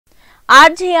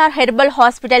RGR herbal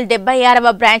hospital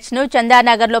 76వ branch ను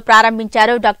చందానగర్ లో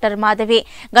ప్రారంభించారు డాక్టర్ మాధవి.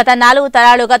 గత 4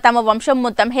 తరాలుగా తమ వంశం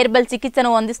మొత్తం హెర్బల్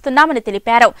చికిత్సను అందిస్తున్నామని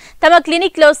తెలిపారు. తమ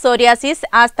క్లినిక్ లో సోరియాసిస్,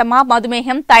 ఆస్తమా,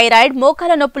 మధుమేహం, థైరాయిడ్,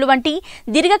 మోకాల నొప్పులు వంటి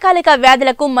దీర్ఘకాలిక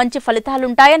వ్యాధులకు మంచి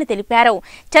ఫలితాలుంటాయని తెలిపారు.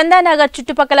 చందానగర్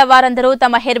చుట్టుపక్కల వారందరూ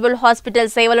తమ హెర్బల్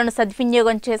హాస్పిటల్ సేవలను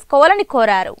సద్వినియోగం చేసుకోవాలని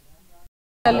కోరారు.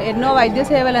 ఎన్నో వైద్య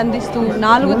సేవలు అందిస్తూ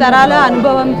 4 తరాల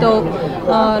అనుభవంతో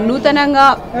నూతనంగా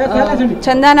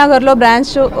చందానగర్లో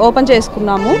బ్రాంచ్ ఓపెన్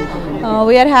చేసుకున్నాము.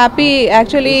 We are happy.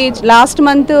 Actually last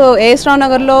month ఏస్రావు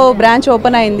నగర్లో బ్రాంచ్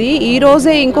ఓపెన్ అయింది. ఈ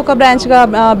రోజే ఇంకొక బ్రాంచ్గా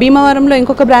భీమవరంలో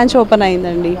ఇంకొక బ్రాంచ్ ఓపెన్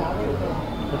అయిందండి.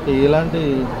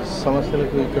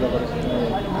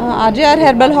 ఆర్జీఆర్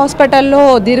హెర్బల్ హాస్పిటల్లో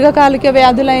దీర్ఘకాలిక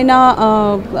వ్యాధులైన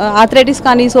ఆర్థరైటిస్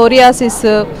కానీ, సోరియాసిస్,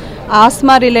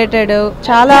 ఆస్మా రిలేటెడ్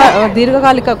చాలా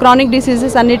దీర్ఘకాలిక క్రానిక్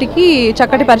డిసీజెస్ అన్నిటికీ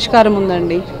చక్కటి పరిష్కారం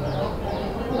ఉందండి.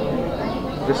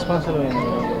 రెస్పాన్స్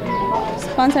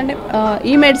అంటే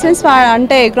ఈ మెడిసిన్స్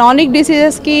అంటే క్రానిక్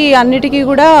డిసీజెస్కి అన్నిటికీ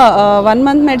కూడా 1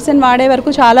 మంత్ మెడిసిన్ వాడే వరకు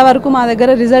చాలా వరకు మా దగ్గర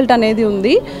రిజల్ట్ అనేది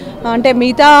ఉంది. అంటే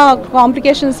మిగతా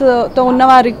కాంప్లికేషన్స్తో ఉన్న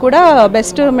వారికి కూడా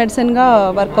బెస్ట్ మెడిసిన్గా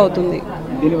వర్క్ అవుతుంది.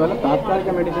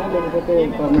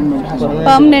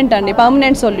 పర్మనెంట్ అండి,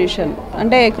 పర్మనెంట్ సొల్యూషన్.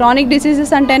 అంటే క్రానిక్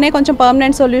డిసీజెస్ అంటేనే కొంచెం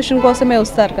పర్మనెంట్ సొల్యూషన్ కోసమే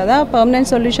వస్తారు కదా, పర్మనెంట్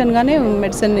సొల్యూషన్గానే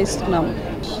మెడిసిన్ ఇస్తున్నాము.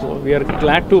 So we are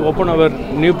glad to open our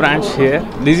new branch here.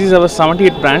 This is our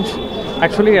 78th branch.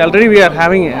 Actually already we are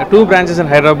having 2 branches in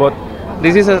Hyderabad.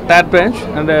 This is our 3rd branch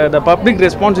and the public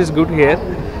response is good here.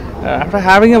 After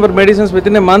having our medicines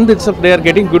within a month itself they are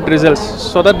getting good results,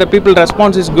 so that the people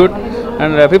response is good.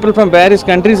 And people from various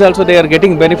countries also they are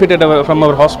getting benefited from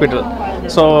our hospital.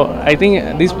 So I think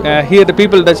this here the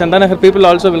people, the Chandanagar people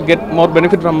also will get more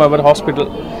benefit from our hospital.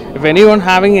 If anyone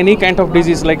having any kind of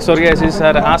disease like psoriasis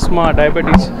or asthma,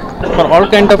 diabetes, for all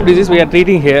kind of disease we are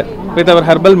treating here with our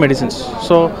herbal medicines.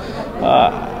 So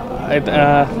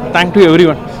thank to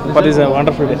everyone for this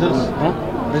wonderful day.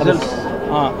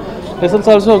 Results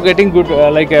also getting good.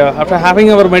 After having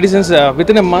our medicines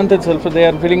within a month itself they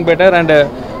are feeling better, and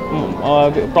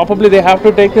probably they have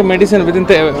to take the medicine within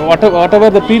whatever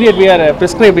the period we are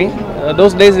prescribing.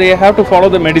 Those days they have to follow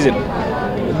the medicine.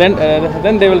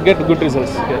 Then they will get good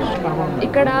results.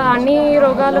 ఇక్కడ అన్ని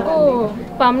రోగాలకు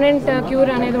permanent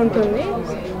cure అనేది ఉంటుంది.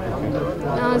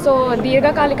 So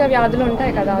దీర్ఘకాలిక వ్యాధులు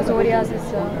ఉంటాయి కదా,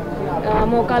 psoriasis,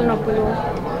 మోకాల నొప్పులు,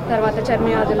 తర్వాత చర్మ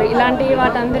వ్యాధులు, ఇలాంటి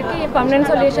వాటందరికీ పర్మనెంట్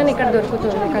సొల్యూషన్ ఇక్కడ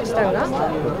దొరుకుతుంది ఖచ్చితంగా.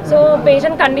 సో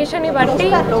పేషెంట్ కండిషన్ని బట్టి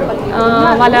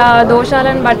వాళ్ళ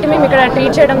దోషాలను బట్టి మేము ఇక్కడ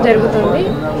ట్రీట్ చేయడం జరుగుతుంది.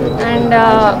 అండ్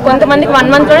కొంతమందికి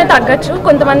 1 మంత్లోనే తగ్గచ్చు,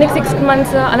 కొంతమందికి 6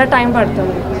 months అలా టైం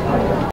పడుతుంది.